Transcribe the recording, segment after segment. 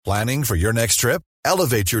Planning for your next trip?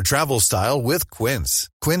 Elevate your travel style with Quince.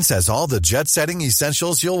 Quince has all the jet-setting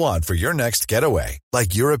essentials you'll want for your next getaway,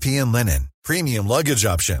 like European linen, premium luggage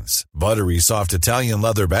options, buttery soft Italian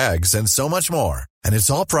leather bags, and so much more. And it's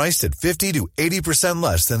all priced at 50 to 80%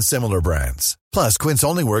 less than similar brands. Plus, Quince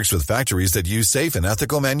only works with factories that use safe and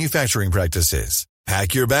ethical manufacturing practices.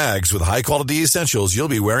 Pack your bags with high-quality essentials you'll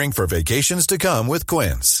be wearing for vacations to come with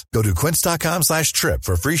Quince. Go to quince.com/trip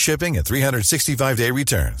for free shipping and 365-day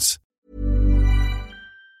returns.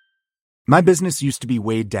 My business used to be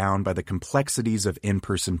weighed down by the complexities of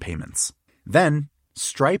in-person payments. Then,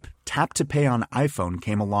 Stripe Tap to Pay on iPhone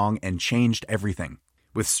came along and changed everything.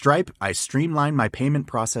 With Stripe, I streamlined my payment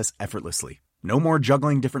process effortlessly. No more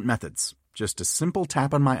juggling different methods. Just a simple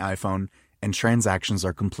tap on my iPhone and transactions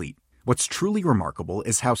are complete. What's truly remarkable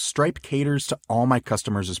is how Stripe caters to all my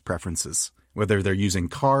customers' preferences. Whether they're using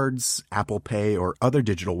cards, Apple Pay, or other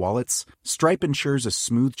digital wallets, Stripe ensures a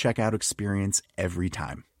smooth checkout experience every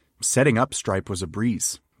time. Setting up Stripe was a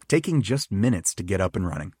breeze, taking just minutes to get up and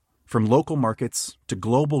running. From local markets to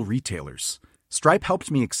global retailers, Stripe helped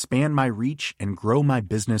me expand my reach and grow my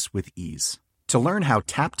business with ease. To learn how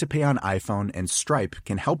Tap to Pay on iPhone and Stripe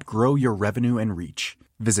can help grow your revenue and reach,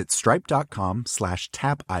 visit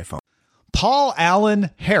stripe.com/tapiphone. Paul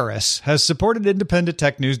Allen Harris has supported Independent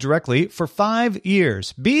Tech News directly for 5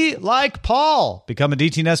 years. Be like Paul. Become a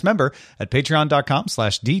DTNS member at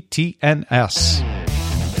patreon.com/DTNS.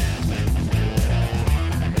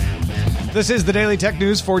 This is the Daily Tech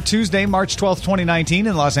News for Tuesday, March 12th, 2019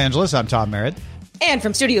 in Los Angeles. I'm Tom Merritt. And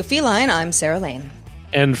from Studio Feline, I'm Sarah Lane.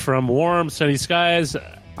 And from warm, sunny skies,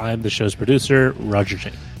 I'm the show's producer, Roger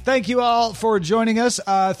Chang. Thank you all for joining us.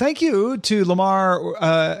 Thank you to Lamar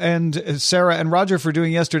and Sarah and Roger for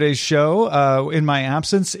doing yesterday's show in my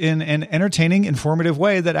absence in an entertaining, informative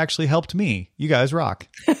way that actually helped me. You guys rock.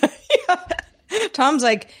 Yeah. Tom's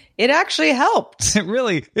like, it actually helped. It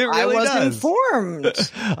really I was does. informed.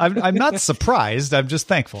 I'm not surprised. I'm just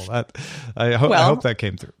thankful. I hope that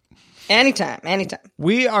came through. Anytime.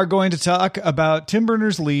 We are going to talk about Tim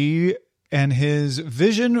Berners-Lee and his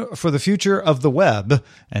vision for the future of the web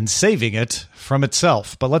and saving it from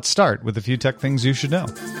itself. But let's start with a few tech things you should know.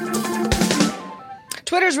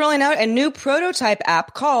 Twitter's rolling out a new prototype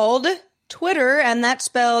app called Twitter, and that's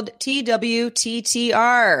spelled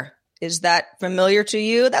TWTTR. Is that familiar to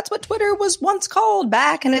you? That's what Twitter was once called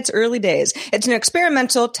back in its early days. It's an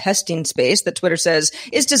experimental testing space that Twitter says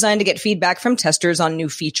is designed to get feedback from testers on new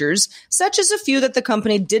features, such as a few that the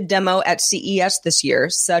company did demo at CES this year,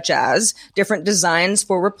 such as different designs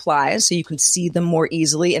for replies so you can see them more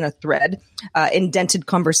easily in a thread, indented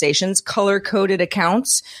conversations, color-coded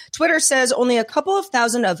accounts. Twitter says only a couple of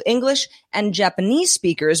thousand of English and Japanese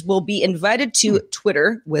speakers will be invited to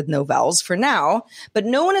Twitter, with no vowels for now, but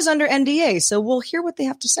no one is under NDA, so we'll hear what they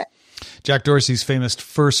have to say. Jack Dorsey's famous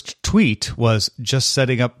first tweet was just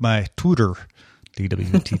setting up my Twitter,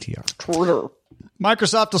 TWTTR. Twitter.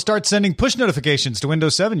 Microsoft will start sending push notifications to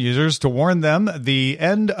Windows 7 users to warn them the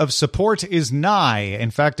end of support is nigh.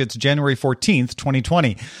 In fact, it's January 14th,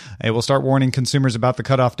 2020. It will start warning consumers about the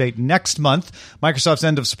cutoff date next month. Microsoft's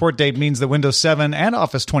end of support date means that Windows 7 and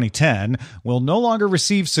Office 2010 will no longer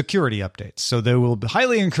receive security updates. So they will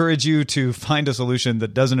highly encourage you to find a solution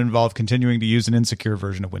that doesn't involve continuing to use an insecure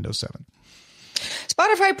version of Windows 7.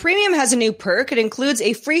 Spotify Premium has a new perk. It includes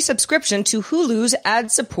a free subscription to Hulu's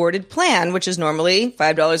ad-supported plan, which is normally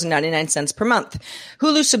 $5.99 per month.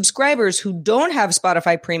 Hulu subscribers who don't have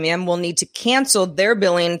Spotify Premium will need to cancel their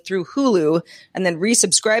billing through Hulu and then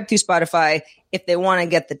resubscribe through Spotify if they want to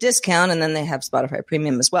get the discount, and then they have Spotify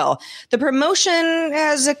Premium as well. The promotion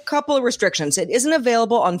has a couple of restrictions. It isn't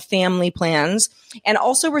available on family plans and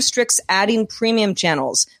also restricts adding premium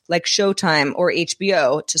channels like Showtime or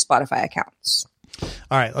HBO to Spotify accounts.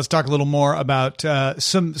 All right, let's talk a little more about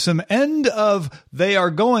some end of they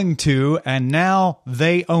are going to, and now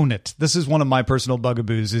they own it. This is one of my personal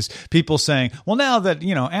bugaboos, is people saying, well, now that,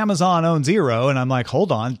 Amazon owns Eero, and I'm like,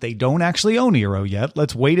 hold on, they don't actually own Eero yet.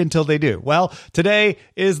 Let's wait until they do. Well, today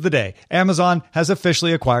is the day. Amazon has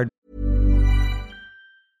officially acquired.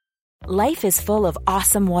 Life is full of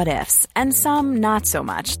awesome what-ifs, and some not so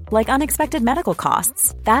much, like unexpected medical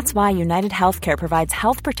costs. That's why United Healthcare provides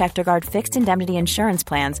Health Protector Guard fixed indemnity insurance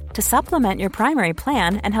plans to supplement your primary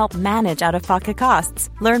plan and help manage out-of-pocket costs.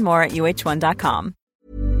 Learn more at uh1.com.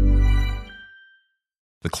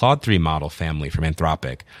 The Claude 3 model family from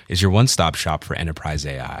Anthropic is your one-stop shop for enterprise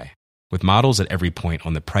AI. With models at every point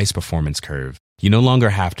on the price-performance curve, you no longer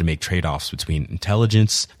have to make trade-offs between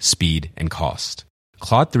intelligence, speed, and cost.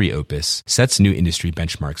 Claude 3 Opus sets new industry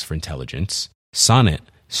benchmarks for intelligence. Sonnet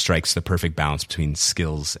strikes the perfect balance between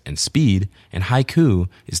skills and speed, and Haiku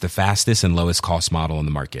is the fastest and lowest cost model in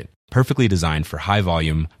the market, perfectly designed for high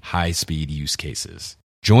volume, high speed use cases.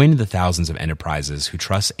 Join the thousands of enterprises who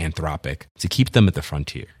trust Anthropic to keep them at the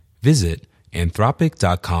frontier. Visit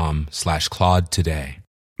anthropic.com/Claude today.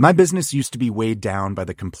 My business used to be weighed down by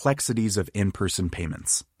the complexities of in-person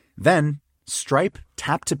payments. Then, Stripe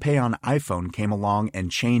Tap to Pay on iPhone came along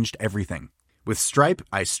and changed everything. With Stripe,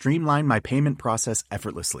 I streamlined my payment process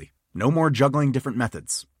effortlessly. No more juggling different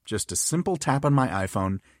methods. Just a simple tap on my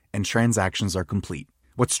iPhone and transactions are complete.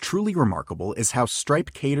 What's truly remarkable is how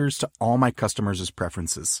Stripe caters to all my customers'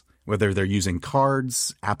 preferences. Whether they're using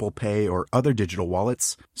cards, Apple Pay, or other digital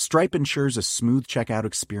wallets, Stripe ensures a smooth checkout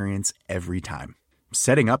experience every time.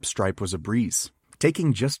 Setting up Stripe was a breeze,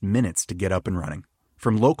 taking just minutes to get up and running.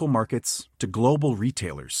 From local markets to global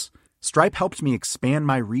retailers, Stripe helped me expand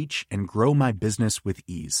my reach and grow my business with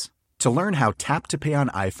ease. To learn how Tap to Pay on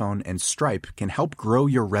iPhone and Stripe can help grow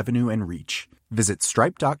your revenue and reach, visit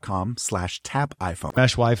stripe.com/tapiphone.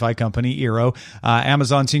 Mesh Wi-Fi company Eero.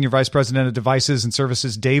 Amazon Senior Vice President of Devices and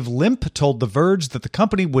Services Dave Limp told The Verge that the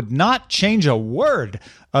company would not change a word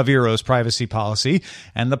of Eero's privacy policy,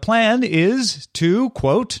 and the plan is to,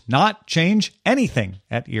 quote, not change anything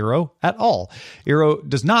at Eero at all. Eero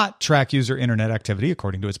does not track user internet activity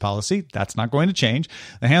according to its policy. That's not going to change.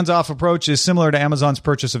 The hands-off approach is similar to Amazon's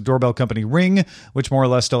purchase of doorbell company Ring, which more or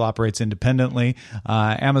less still operates independently.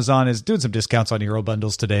 Amazon is doing some discounts on Eero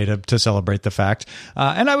bundles today to celebrate the fact.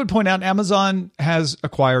 And I would point out Amazon has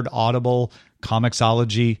acquired Audible,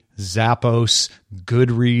 Comixology, Zappos,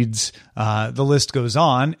 Goodreads, the list goes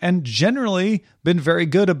on, and generally been very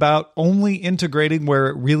good about only integrating where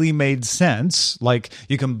it really made sense. Like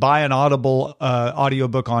you can buy an Audible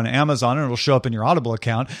audiobook on Amazon and it'll show up in your Audible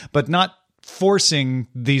account, but not forcing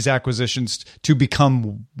these acquisitions to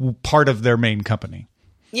become part of their main company.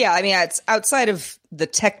 Yeah, I mean, it's outside of the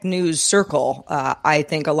tech news circle. I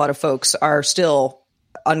think a lot of folks are still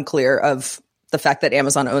unclear of the fact that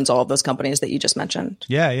Amazon owns all of those companies that you just mentioned.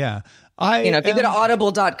 Yeah. If you go to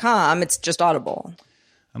audible.com, it's just Audible.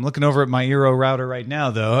 I'm looking over at my Eero router right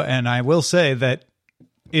now, though, and I will say that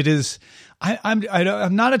it is.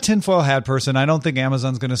 I'm not a tinfoil hat person. I don't think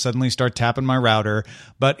Amazon's going to suddenly start tapping my router.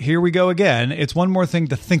 But here we go again. It's one more thing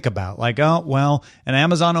to think about. Like, oh, well, an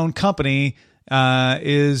Amazon-owned company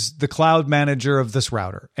is the cloud manager of this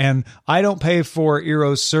router. And I don't pay for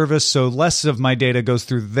Eero's service, so less of my data goes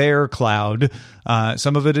through their cloud.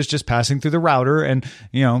 Some of it is just passing through the router. And,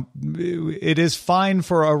 it is fine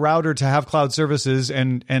for a router to have cloud services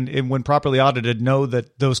and when properly audited, know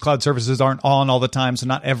that those cloud services aren't on all the time. So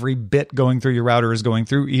not every bit going through your router is going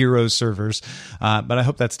through Eero's servers. But I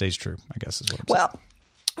hope that stays true, I guess is what I'm saying.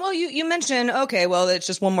 Well, you mentioned, okay, well, it's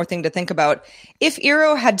just one more thing to think about. If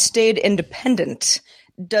Eero had stayed independent,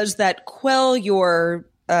 does that quell your,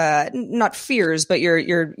 not fears, but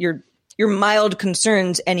your mild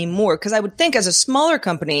concerns anymore? Because I would think as a smaller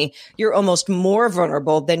company, you're almost more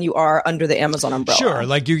vulnerable than you are under the Amazon umbrella. Sure.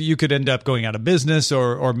 Like you could end up going out of business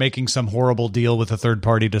or making some horrible deal with a third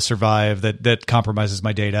party to survive that compromises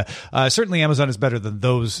my data. Certainly Amazon is better than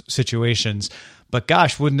those situations. But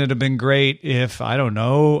gosh, wouldn't it have been great if, I don't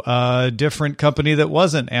know, a different company that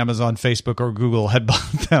wasn't Amazon, Facebook, or Google had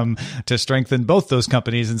bought them to strengthen both those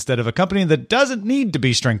companies instead of a company that doesn't need to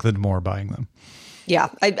be strengthened more buying them? Yeah,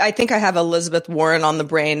 I think I have Elizabeth Warren on the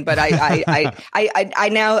brain, but I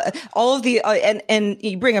now all of the and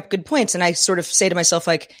you bring up good points, and I sort of say to myself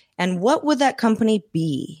like, and what would that company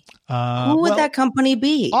be? Who would that company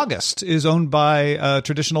be? August is owned by a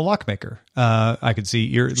traditional lockmaker. I could see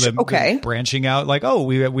you're branching out like, oh,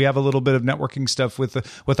 we have a little bit of networking stuff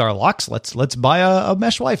with our locks. Let's buy a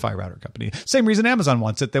mesh Wi-Fi router company. Same reason Amazon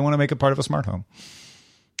wants it. They want to make it part of a smart home.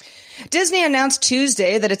 Disney announced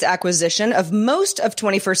Tuesday that its acquisition of most of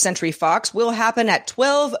 21st Century Fox will happen at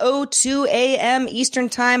 12:02 a.m. Eastern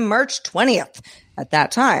Time, March 20th. At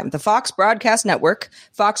that time, the Fox Broadcast Network,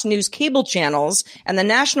 Fox News cable channels, and the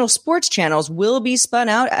national sports channels will be spun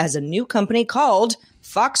out as a new company called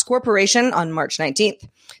Fox Corporation on March 19th.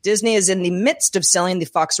 Disney is in the midst of selling the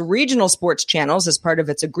Fox regional sports channels as part of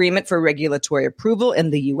its agreement for regulatory approval in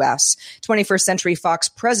the U.S. 21st Century Fox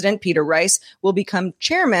president Peter Rice will become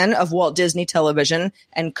chairman of Walt Disney Television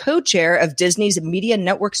and co-chair of Disney's Media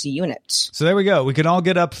Networks unit. So there we go. We can all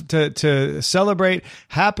get up to celebrate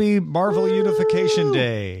Happy Marvel Unification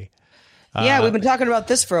Day. Yeah, we've been talking about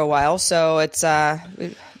this for a while, so it's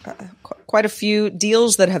quite a few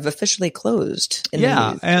deals that have officially closed in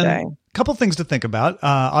the news today. And couple things to think about.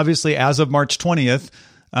 Obviously, as of March 20th,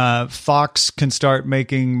 Fox can start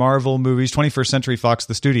making Marvel movies. 21st Century Fox,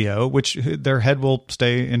 the studio, which their head will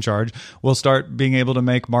stay in charge, will start being able to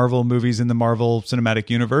make Marvel movies in the Marvel Cinematic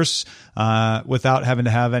Universe without having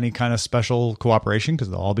to have any kind of special cooperation, because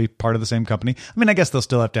they'll all be part of the same company. I mean, I guess they'll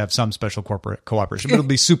still have to have some special corporate cooperation, but it'll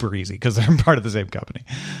be super easy because they're part of the same company.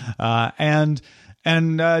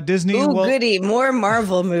 And Disney will... goody, more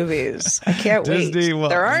Marvel movies. I can't wait.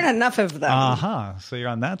 There aren't enough of them. So you're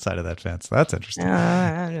on that side of that fence. That's interesting.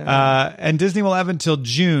 And Disney will have until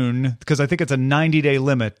June, because I think it's a 90-day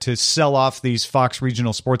limit to sell off these Fox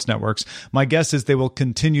regional sports networks. My guess is they will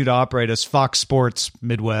continue to operate as Fox Sports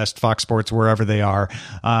Midwest, Fox Sports wherever they are,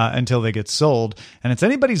 until they get sold. And it's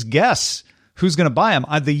anybody's guess who's going to buy them.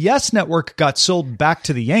 The Yes Network got sold back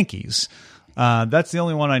to the Yankees. That's the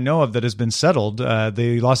only one I know of that has been settled.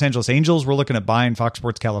 The Los Angeles Angels were looking at buying Fox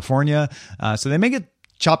Sports California. So they may get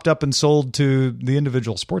chopped up and sold to the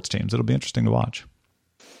individual sports teams. It'll be interesting to watch.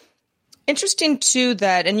 Interesting, too,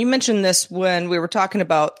 that, and you mentioned this when we were talking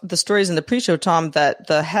about the stories in the pre-show, Tom, that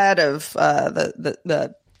the head of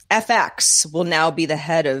the FX will now be the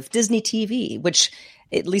head of Disney TV, which,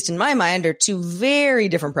 at least in my mind, are two very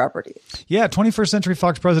different properties. Yeah, 21st Century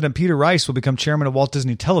Fox president Peter Rice will become chairman of Walt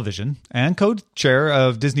Disney Television and co-chair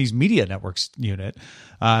of Disney's Media Networks unit.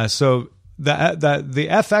 So the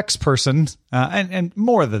FX person, and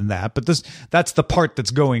more than that, but that's the part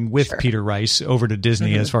that's going with Peter Rice over to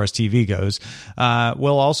Disney as far as TV goes,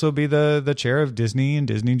 will also be the chair of Disney and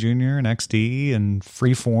Disney Junior and XD and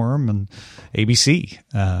Freeform and ABC,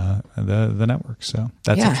 the network. So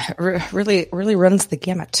that's really runs the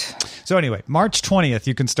gamut. So anyway, March 20th,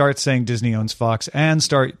 you can start saying Disney owns Fox and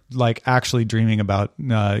start like actually dreaming about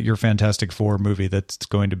your Fantastic Four movie that's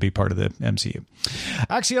going to be part of the MCU.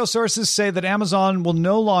 Axios sources say that Amazon will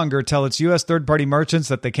no longer tell its U.S. third-party merchants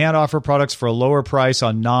that they can't offer products for a lower price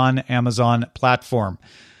on non-Amazon platform.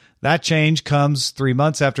 That change comes 3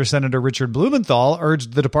 months after Senator Richard Blumenthal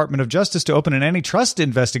urged the Department of Justice to open an antitrust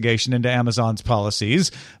investigation into Amazon's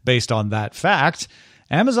policies. Based on that fact,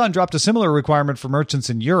 Amazon dropped a similar requirement for merchants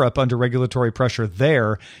in Europe under regulatory pressure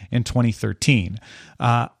there in 2013.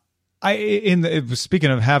 Speaking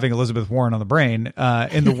of having Elizabeth Warren on the brain,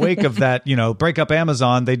 in the wake of that, break up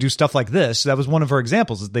Amazon, they do stuff like this. That was one of her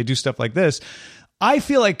examples. They do stuff like this. I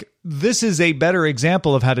feel like this is a better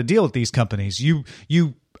example of how to deal with these companies. You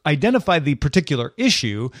identify the particular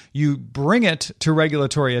issue, you bring it to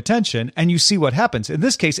regulatory attention, and you see what happens. In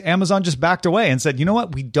this case, Amazon just backed away and said, you know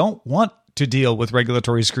what? We don't want to deal with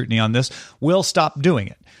regulatory scrutiny on this. We'll stop doing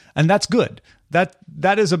it. And that's good.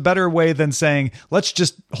 That is a better way than saying, let's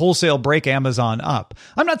just wholesale break Amazon up.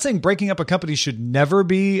 I'm not saying breaking up a company should never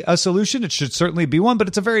be a solution. It should certainly be one, but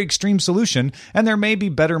it's a very extreme solution. And there may be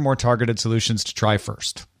better, more targeted solutions to try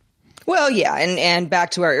first. Well, yeah. And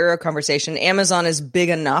back to our Eero conversation, Amazon is big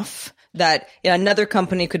enough that another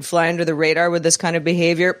company could fly under the radar with this kind of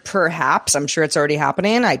behavior. Perhaps. I'm sure it's already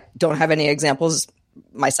happening. I don't have any examples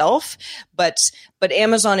myself, but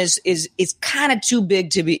Amazon is kind of too big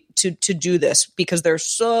to do this, because there's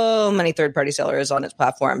so many third-party sellers on its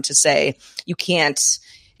platform to say you can't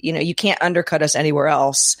undercut us anywhere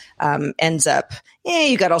else. Ends up,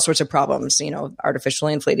 you got all sorts of problems,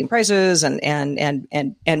 artificially inflating prices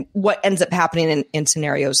and what ends up happening in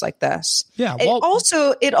scenarios like this. Yeah.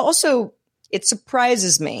 It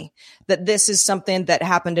surprises me that this is something that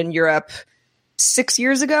happened in Europe 6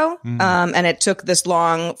 years ago. And it took this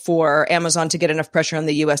long for Amazon to get enough pressure on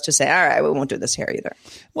the U.S. to say, all right, we won't do this here either.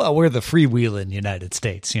 Well, we're the freewheeling United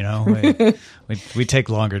States, we take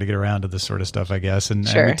longer to get around to this sort of stuff, I guess. And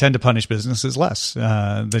we tend to punish businesses less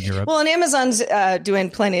than Europe. Well, and Amazon's doing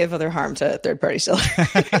plenty of other harm to third-party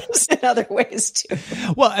sellers in other ways, too.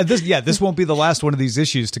 Well, this won't be the last one of these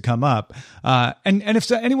issues to come up. And if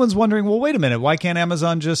anyone's wondering, well, wait a minute, why can't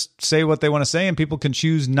Amazon just say what they want to say and people can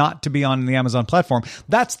choose not to be on the Amazon platform?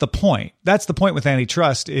 That's the point. That's the point with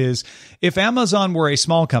antitrust is if Amazon were a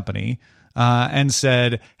small company and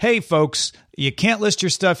said, hey, folks, you can't list your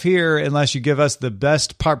stuff here unless you give us the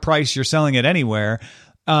best price you're selling it anywhere.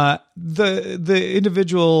 The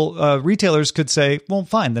individual retailers could say, well,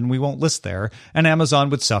 fine, then we won't list there. And Amazon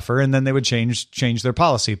would suffer, and then they would change their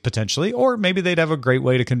policy potentially, or maybe they'd have a great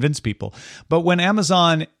way to convince people. But when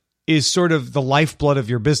Amazon is sort of the lifeblood of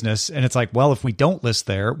your business, and it's like, well, if we don't list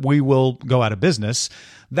there, we will go out of business.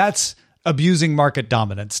 That's abusing market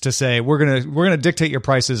dominance to say we're gonna dictate your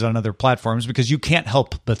prices on other platforms because you can't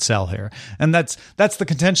help but sell here. And that's the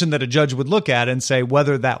contention that a judge would look at and say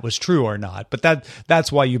whether that was true or not. But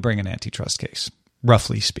that's why you bring an antitrust case,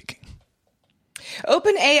 roughly speaking.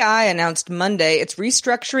 OpenAI announced Monday it's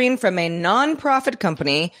restructuring from a nonprofit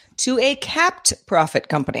company to a capped profit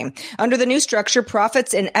company. Under the new structure,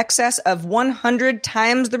 profits in excess of 100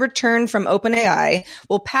 times the return from OpenAI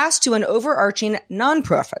will pass to an overarching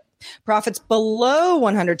nonprofit. Profits below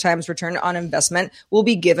 100 times return on investment will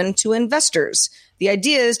be given to investors. The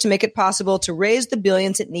idea is to make it possible to raise the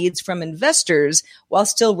billions it needs from investors while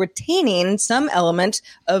still retaining some element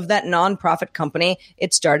of that nonprofit company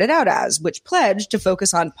it started out as, which pledged to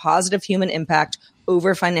focus on positive human impact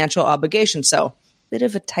over financial obligations. So, bit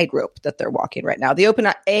of a tightrope that they're walking right now. The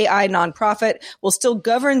OpenAI nonprofit will still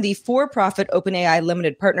govern the for-profit OpenAI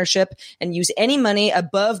limited partnership and use any money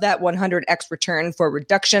above that 100x return for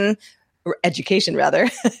reduction or education, rather.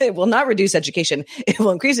 It will not reduce education. It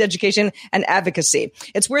will increase education and advocacy.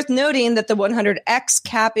 It's worth noting that the 100x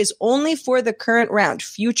cap is only for the current round.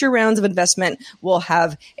 Future rounds of investment will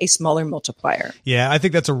have a smaller multiplier. Yeah, I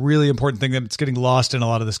think that's a really important thing that's getting lost in a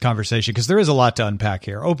lot of this conversation because there is a lot to unpack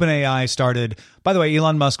here. OpenAI started, by the way,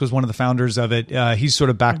 Elon Musk was one of the founders of it. He's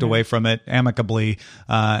sort of backed away from it amicably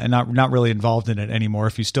and not really involved in it anymore,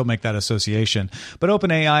 if you still make that association. But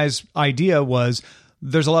OpenAI's idea was,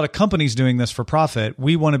 there's a lot of companies doing this for profit.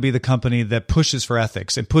 We want to be the company that pushes for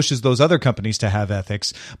ethics and pushes those other companies to have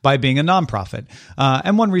ethics by being a nonprofit.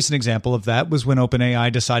 And one recent example of that was when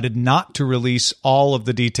OpenAI decided not to release all of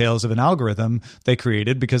the details of an algorithm they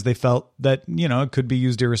created because they felt that, it could be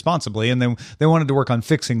used irresponsibly. And they wanted to work on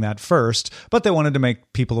fixing that first, but they wanted to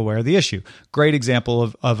make people aware of the issue. Great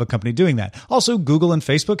example of a company doing that. Also, Google and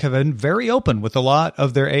Facebook have been very open with a lot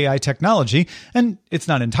of their AI technology. And it's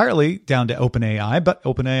not entirely down to OpenAI, but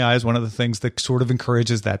OpenAI is one of the things that sort of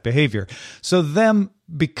encourages that behavior. So them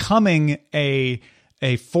becoming a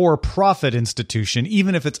for-profit institution,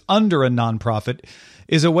 even if it's under a nonprofit,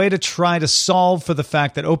 is a way to try to solve for the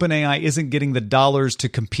fact that OpenAI isn't getting the dollars to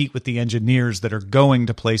compete with the engineers that are going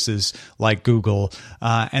to places like Google,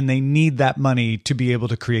 and they need that money to be able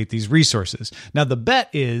to create these resources. Now, the bet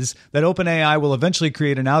is that OpenAI will eventually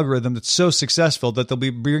create an algorithm that's so successful that they'll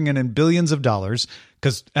be bringing in billions of dollars,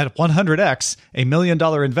 because at 100x, $1 million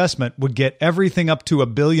investment would get everything up to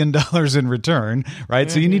 $1 billion in return, right?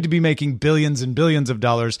 Mm-hmm. So you need to be making billions and billions of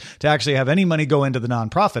dollars to actually have any money go into the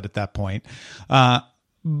nonprofit at that point.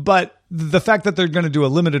 But the fact that they're going to do a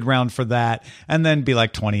limited round for that and then be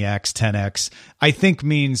like 20x, 10x, I think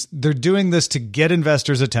means they're doing this to get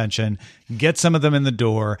investors' attention, get some of them in the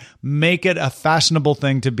door, make it a fashionable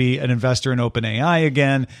thing to be an investor in OpenAI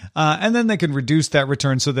again, and then they can reduce that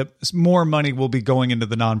return so that more money will be going into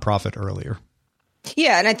the nonprofit earlier.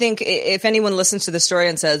 Yeah, and I think if anyone listens to the story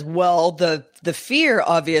and says, well, the fear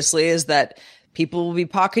obviously is that people will be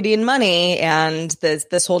pocketing money, and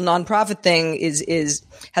this whole nonprofit thing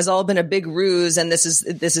has all been a big ruse, and this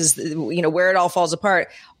is where it all falls apart.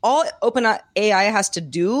 All OpenAI has to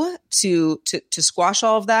do to squash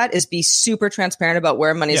all of that is be super transparent about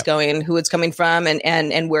where money's going, who it's coming from,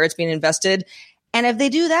 and where it's being invested. And if they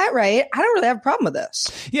do that right, I don't really have a problem with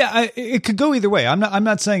this. Yeah, it could go either way. I'm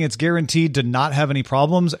not saying it's guaranteed to not have any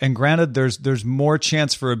problems. And granted, there's more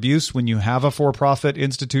chance for abuse when you have a for-profit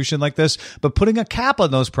institution like this. But putting a cap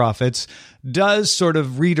on those profits does sort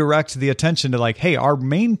of redirect the attention to like, hey, our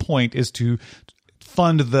main point is to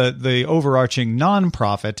fund the overarching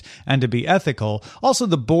nonprofit and to be ethical. Also,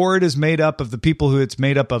 the board is made up of the people who it's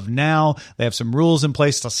made up of now. They have some rules in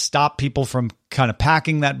place to stop people from kind of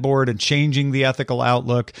packing that board and changing the ethical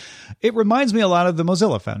outlook. It reminds me a lot of the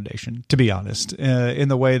Mozilla Foundation, to be honest, in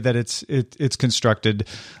the way that it's constructed,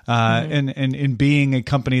 in being a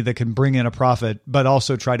company that can bring in a profit, but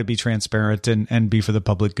also try to be transparent and be for the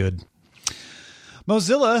public good.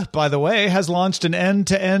 Mozilla, by the way, has launched an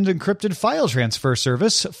end-to-end encrypted file transfer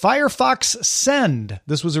service, Firefox Send.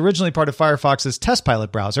 This was originally part of Firefox's test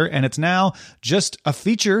pilot browser, and it's now just a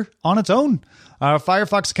feature on its own.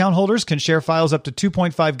 Firefox account holders can share files up to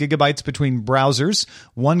 2.5 gigabytes between browsers,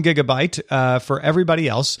 1 gigabyte for everybody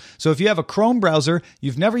else. So if you have a Chrome browser,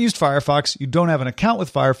 you've never used Firefox, you don't have an account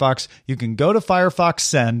with Firefox, you can go to Firefox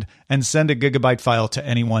Send and send a gigabyte file to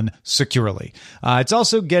anyone securely. It's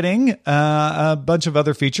also getting a bunch of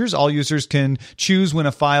other features. All users can choose when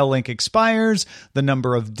a file link expires, the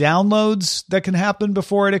number of downloads that can happen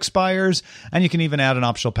before it expires, and you can even add an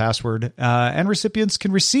optional password. And recipients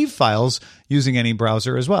can receive files using any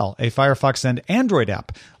browser as well. A Firefox Send Android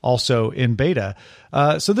app also in beta.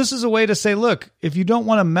 So this is a way to say, look, if you don't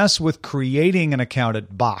want to mess with creating an account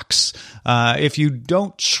at Box, if you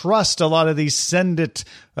don't trust a lot of these send it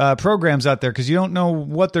programs out there because you don't know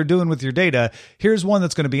what they're doing with your data, here's one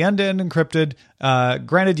that's going to be end-to-end encrypted.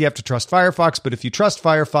 Granted, you have to trust Firefox, but if you trust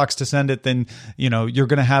Firefox to send it, then you're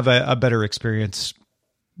going to have a better experience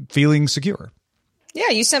feeling secure. Yeah,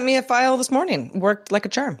 you sent me a file this morning. Worked like a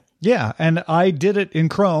charm. Yeah, and I did it in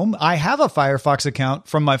Chrome. I have a Firefox account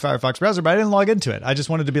from my Firefox browser, but I didn't log into it. I just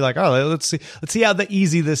wanted to be like, oh, let's see how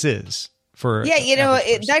easy this is for. Yeah,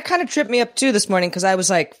 that kind of tripped me up too this morning because I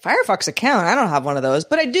was like, Firefox account? I don't have one of those,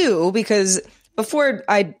 but I do because before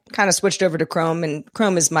I kind of switched over to Chrome, and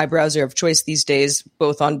Chrome is my browser of choice these days,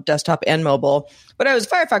 both on desktop and mobile. But I was a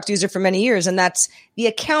Firefox user for many years, and that's the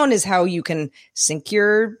account is how you can sync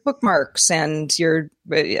your bookmarks and your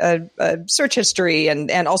search history and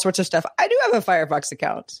all sorts of stuff. I do have a Firefox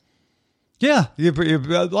account. Yeah,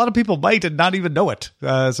 a lot of people might and not even know it,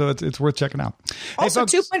 so it's worth checking out. Also,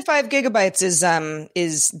 2.5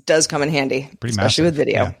 gigabytes does come in handy, pretty especially massive. With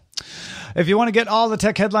video. Yeah. If you want to get all the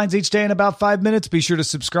tech headlines each day in about 5 minutes, be sure to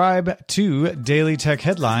subscribe to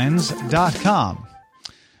dailytechheadlines.com.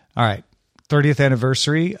 All right, 30th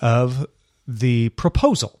anniversary of the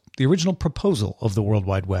proposal. The original proposal of the World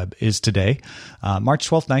Wide Web is today, March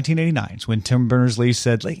 12th, 1989. Is when Tim Berners-Lee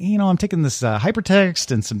said, I'm taking this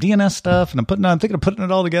hypertext and some DNS stuff, and I'm thinking of putting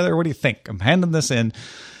it all together. What do you think? I'm handing this in.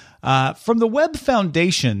 From the Web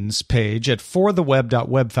Foundation's page at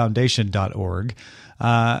fortheweb.webfoundation.org,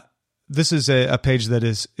 this is a page that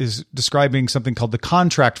is describing something called the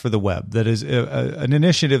Contract for the Web. That is an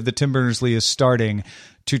initiative that Tim Berners-Lee is starting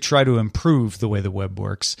to try to improve the way the web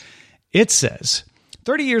works. It says,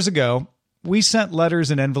 30 years ago, we sent letters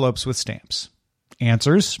and envelopes with stamps.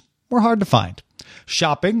 Answers were hard to find.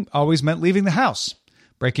 Shopping always meant leaving the house.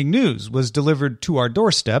 Breaking news was delivered to our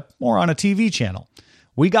doorstep or on a TV channel.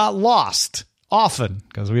 We got lost often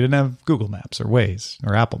because we didn't have Google Maps or Waze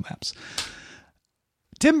or Apple Maps.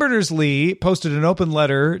 Tim Berners-Lee posted an open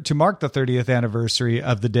letter to mark the 30th anniversary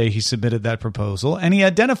of the day he submitted that proposal, and he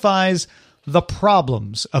identifies the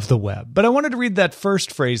problems of the web. But I wanted to read that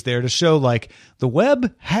first phrase there to show the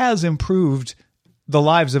web has improved the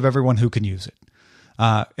lives of everyone who can use it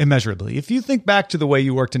immeasurably. If you think back to the way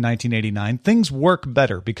you worked in 1989, things work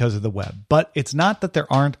better because of the web, but it's not that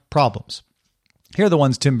there aren't problems. Here are the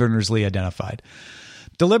ones Tim Berners-Lee identified.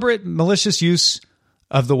 Deliberate malicious use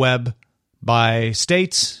of the web by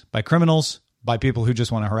states, by criminals, by people who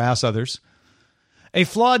just want to harass others. A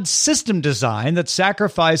flawed system design that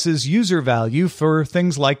sacrifices user value for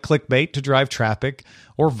things like clickbait to drive traffic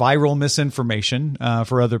or viral misinformation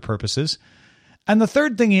for other purposes. And the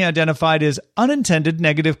third thing he identified is unintended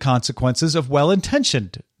negative consequences of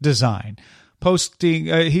well-intentioned design.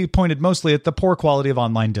 He pointed mostly at the poor quality of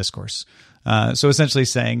online discourse. So essentially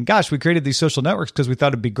saying, gosh, we created these social networks because we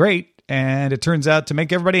thought it'd be great, and it turns out to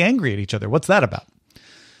make everybody angry at each other. What's that about?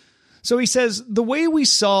 So he says the way we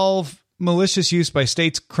solve malicious use by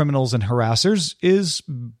states, criminals, and harassers is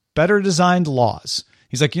better designed laws.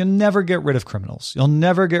 He's like, you'll never get rid of criminals. You'll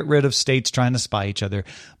never get rid of states trying to spy each other.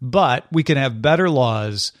 But we can have better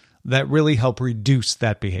laws that really help reduce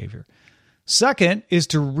that behavior. Second is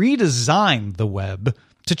to redesign the web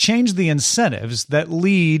to change the incentives that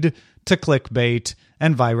lead to clickbait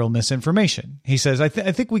and viral misinformation. He says, I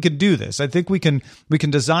think we can do this. I think we can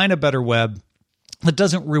design a better web that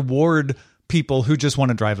doesn't reward people who just want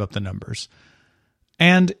to drive up the numbers.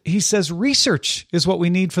 And he says research is what we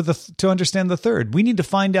need to understand the third. We need to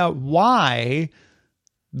find out why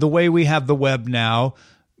the way we have the web now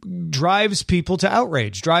drives people to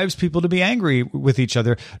outrage, drives people to be angry with each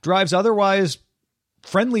other, drives otherwise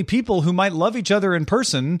friendly people who might love each other in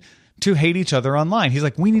person to hate each other online. He's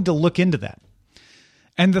like, we need to look into that.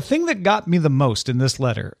 And the thing that got me the most in this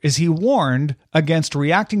letter is he warned against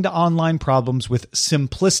reacting to online problems with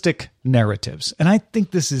simplistic narratives. And I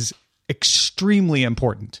think this is extremely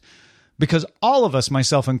important because all of us,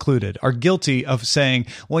 myself included, are guilty of saying,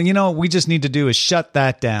 well, we just need to do is shut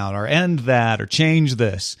that down or end that or change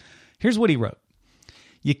this. Here's what he wrote.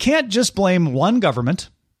 You can't just blame one government,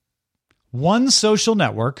 one social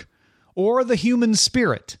network, or the human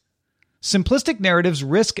spirit. Simplistic narratives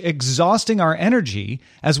risk exhausting our energy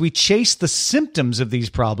as we chase the symptoms of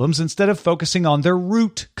these problems instead of focusing on their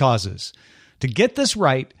root causes. To get this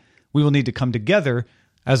right, we will need to come together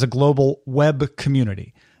as a global web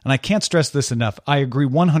community. And I can't stress this enough. I agree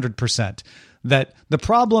 100% that the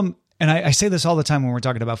problem, and I say this all the time when we're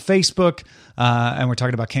talking about Facebook and we're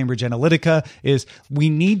talking about Cambridge Analytica, is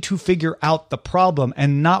we need to figure out the problem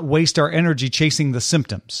and not waste our energy chasing the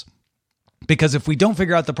symptoms. Because if we don't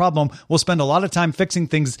figure out the problem, we'll spend a lot of time fixing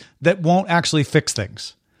things that won't actually fix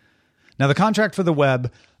things. Now, the contract for the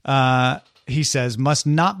web, he says, must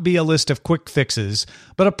not be a list of quick fixes,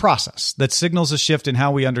 but a process that signals a shift in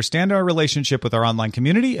how we understand our relationship with our online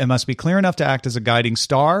community. It must be clear enough to act as a guiding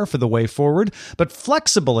star for the way forward, but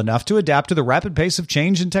flexible enough to adapt to the rapid pace of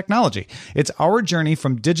change in technology. It's our journey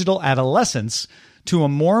from digital adolescence to a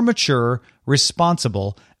more mature,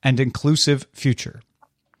 responsible, and inclusive future.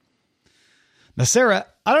 Now, Sarah,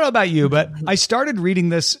 I don't know about you, but I started reading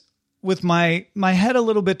this with my head a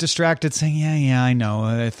little bit distracted, saying, yeah, I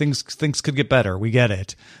know, things could get better. We get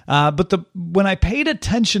it. But when I paid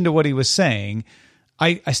attention to what he was saying,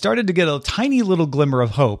 I started to get a tiny little glimmer of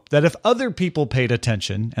hope that if other people paid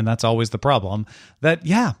attention, and that's always the problem, that,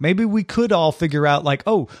 yeah, maybe we could all figure out like,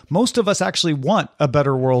 oh, most of us actually want a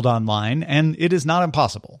better world online, and it is not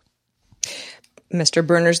impossible. Mr.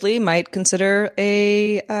 Berners-Lee might consider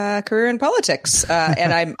a career in politics.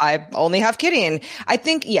 And I'm only half kidding. I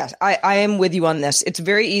think, yes, I am with you on this. It's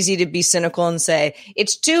very easy to be cynical and say,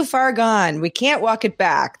 it's too far gone. We can't walk it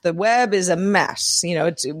back. The web is a mess. You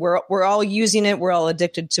know, we're all using it. We're all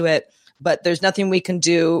addicted to it, but there's nothing we can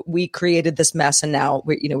do. We created this mess and now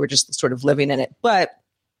we're just sort of living in it. But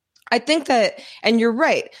I think that, and you're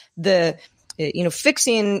right,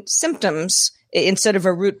 fixing symptoms instead of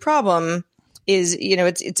a root problem is,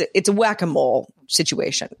 it's a whack-a-mole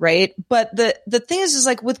situation, right? But the thing is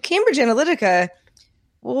like with Cambridge Analytica,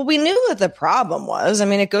 well, we knew what the problem was. I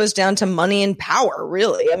mean, it goes down to money and power,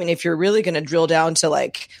 really. I mean, if you're really going to drill down to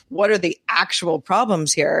like, what are the actual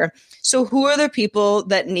problems here? So who are the people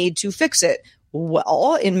that need to fix it?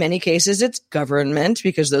 Well, in many cases, it's government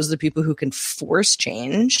because those are the people who can force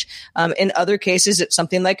change. In other cases, it's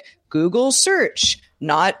something like Google search,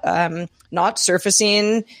 not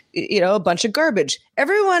surfacing, a bunch of garbage.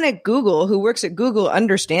 Everyone at Google who works at Google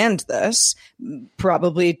understands this.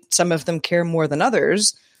 Probably some of them care more than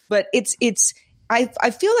others, but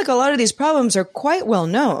I feel like a lot of these problems are quite well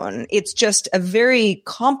known. It's just a very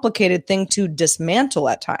complicated thing to dismantle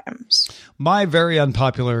at times. My very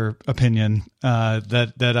unpopular opinion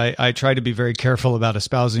that I try to be very careful about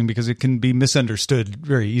espousing because it can be misunderstood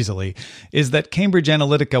very easily is that Cambridge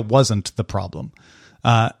Analytica wasn't the problem.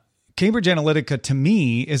 Cambridge Analytica, to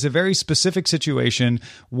me, is a very specific situation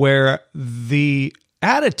where the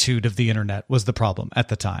attitude of the internet was the problem at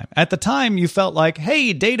the time. At the time, you felt like,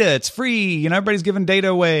 hey, data, it's free, everybody's giving data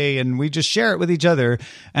away, and we just share it with each other.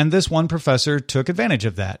 And this one professor took advantage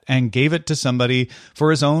of that and gave it to somebody for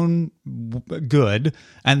his own good.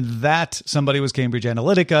 And that somebody was Cambridge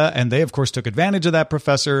Analytica, and they, of course, took advantage of that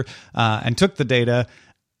professor and took the data.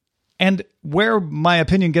 And where my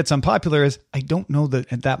opinion gets unpopular is I don't know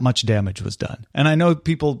that much damage was done. And I know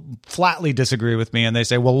people flatly disagree with me and they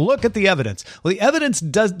say, well, look at the evidence. Well, the evidence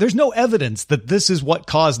there's no evidence that this is what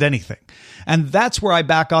caused anything. And that's where I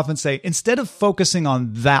back off and say, instead of focusing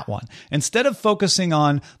on that one, instead of focusing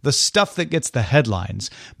on the stuff that gets the headlines,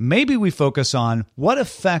 maybe we focus on what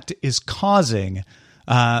effect is causing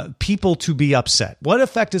people to be upset? What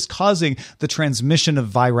effect is causing the transmission of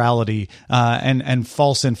virality and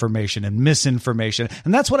false information and misinformation?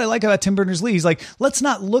 And that's what I like about Tim Berners-Lee. He's like, let's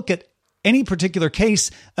not look at any particular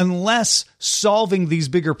case unless solving these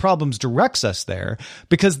bigger problems directs us there,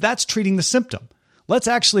 because that's treating the symptom. Let's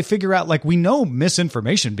actually figure out, like, we know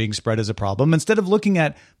misinformation being spread is a problem. Instead of looking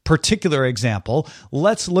at particular example,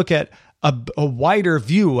 let's look at a wider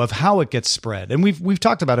view of how it gets spread. And we've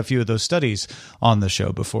talked about a few of those studies on the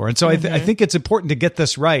show before. And so I think it's important to get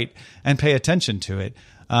this right and pay attention to it.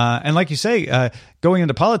 And like you say, going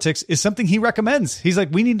into politics is something he recommends. He's like,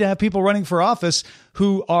 we need to have people running for office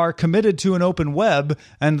who are committed to an open web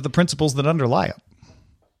and the principles that underlie it.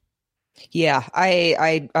 Yeah,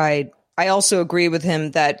 I also agree with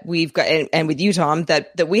him that we've got, and with you, Tom,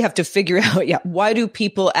 that we have to figure out, why do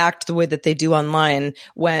people act the way that they do online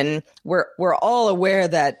when we're all aware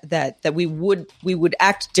that we would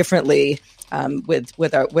act differently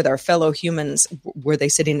with our fellow humans, were they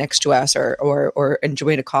sitting next to us or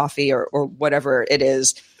enjoying a coffee or whatever it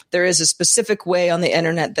is. There is a specific way on the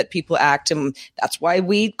internet that people act, and that's why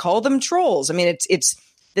we call them trolls. I mean,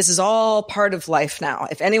 this is all part of life now.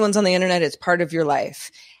 If anyone's on the internet, it's part of your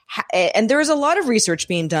life. And there is a lot of research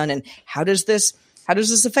being done. And how does this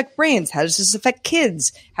affect brains? How does this affect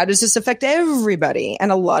kids? How does this affect everybody?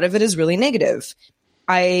 And a lot of it is really negative.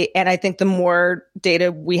 I think the more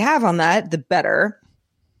data we have on that, the better.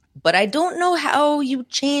 But I don't know how you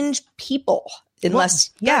change people unless,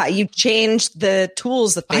 you change the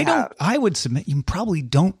tools that they have. I would submit you probably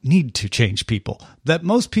don't need to change people. That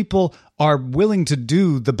most people are willing to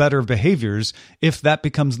do the better behaviors if that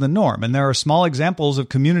becomes the norm. And there are small examples of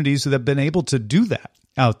communities that have been able to do that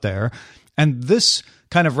out there. And this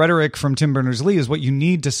kind of rhetoric from Tim Berners-Lee is what you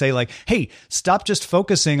need to say, like, hey, stop just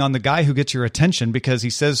focusing on the guy who gets your attention because he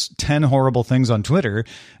says 10 horrible things on Twitter,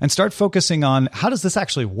 and start focusing on how does this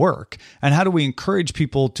actually work? And how do we encourage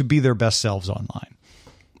people to be their best selves online?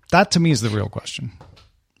 That to me is the real question.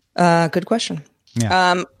 Good question.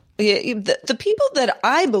 Yeah. The people that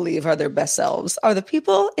I believe are their best selves are the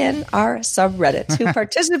people in our subreddit who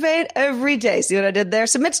participate every day. See what I did there?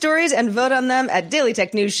 Submit stories and vote on them at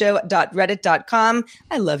dailytechnewsshow.reddit.com.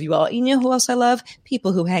 I love you all. You know who else I love?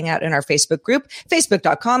 People who hang out in our Facebook group,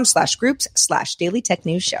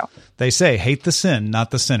 facebook.com/groups/dailytechnewsshow. They say, hate the sin,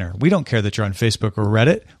 not the sinner. We don't care that you're on Facebook or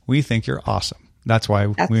Reddit. We think you're awesome. That's why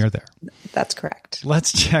we are there. That's correct.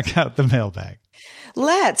 Let's check out the mailbag.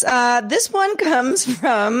 Let's. This one comes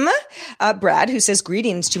from Brad, who says,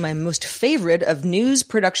 greetings to my most favorite of news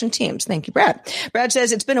production teams. Thank you, Brad. Brad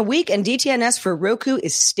says, it's been a week and DTNS for Roku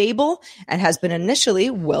is stable and has been initially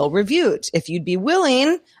well reviewed. If you'd be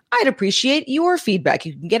willing, I'd appreciate your feedback.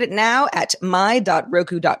 You can get it now at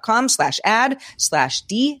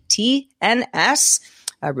my.roku.com/ad/DTNS.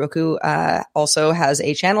 Roku also has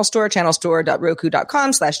a channel store,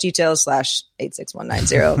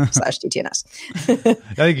 channelstore.roku.com/details/86190/DTNS. I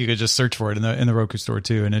think you could just search for it in the Roku store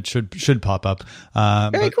too, and it should pop up.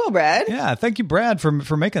 Very cool, Brad. Yeah, thank you, Brad,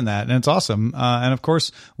 for making that, and it's awesome. And of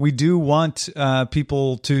course, we do want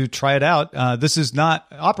people to try it out. This is not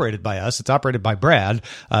operated by us; it's operated by Brad.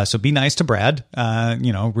 So be nice to Brad.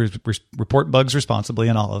 Report bugs responsibly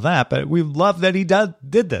and all of that. But we love that he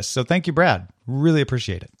did this. So thank you, Brad. Really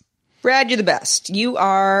appreciate it. Brad, you're the best. You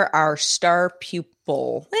are our star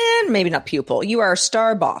pupil. And maybe not pupil. You are our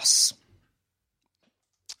star boss.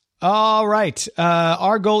 All right.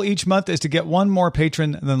 Our goal each month is to get one more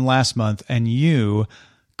patron than last month, and you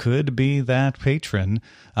could be that patron.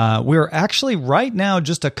 We're actually right now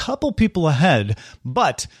just a couple people ahead,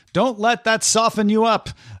 but don't let that soften you up.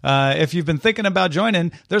 If you've been thinking about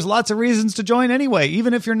joining, there's lots of reasons to join anyway,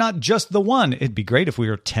 even if you're not just the one. It'd be great if we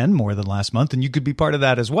were 10 more than last month, and you could be part of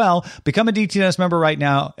that as well. Become a DTNS member right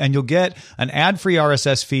now, and you'll get an ad-free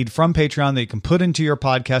RSS feed from Patreon that you can put into your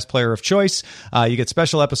podcast player of choice. You get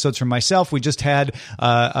special episodes from myself. We just had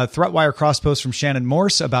a ThreatWire cross post from Shannon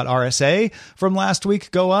Morse about RSA from last week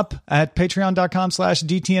go up at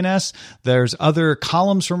patreon.com/DTNS. There's other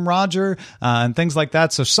columns from Roger and things like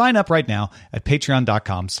that. So sign up right now at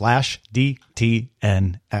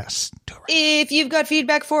patreon.com/DTNS. If you've got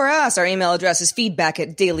feedback for us, our email address is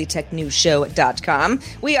feedback@dailytechnewsshow.com.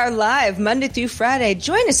 We are live Monday through Friday.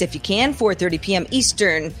 Join us if you can, 4:30 p.m.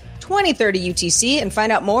 Eastern, 2030 UTC, and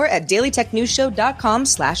find out more at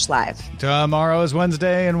dailytechnewsshow.com/live. Tomorrow is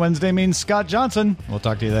Wednesday, and Wednesday means Scott Johnson. We'll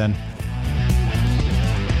talk to you then.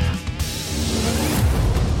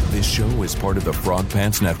 This show is part of the Frog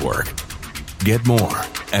Pants Network. Get more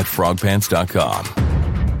at frogpants.com.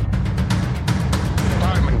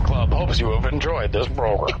 Diamond Club hopes you have enjoyed this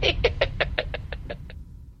program.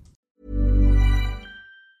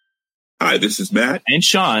 Hi, this is Matt and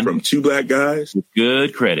Sean from Two Black Guys with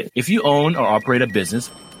Good Credit. If you own or operate a business,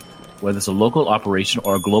 whether it's a local operation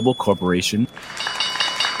or a global corporation,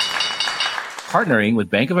 partnering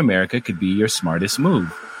with Bank of America could be your smartest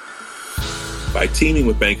move. By teaming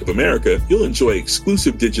with Bank of America, you'll enjoy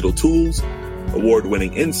exclusive digital tools,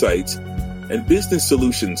 award-winning insights, and business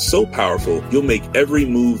solutions so powerful you'll make every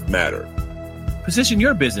move matter. Position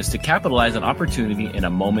your business to capitalize on opportunity in a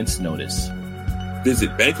moment's notice.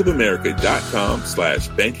 Visit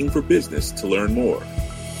bankofamerica.com/banking for business to learn more.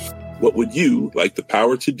 What would you like the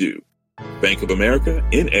power to do? Bank of America,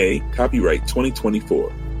 N.A., copyright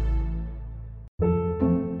 2024.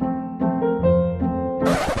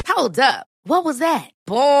 Hold up. What was that?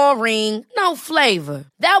 Boring. No flavor.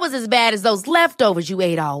 That was as bad as those leftovers you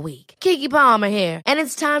ate all week. Keke Palmer here, and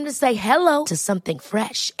it's time to say hello to something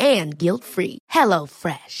fresh and guilt-free. Hello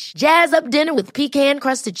Fresh. Jazz up dinner with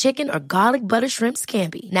pecan-crusted chicken or garlic butter shrimp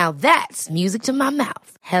scampi. Now that's music to my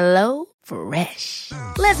mouth. Hello Fresh.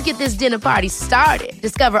 Let's get this dinner party started.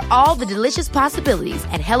 Discover all the delicious possibilities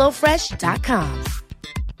at HelloFresh.com.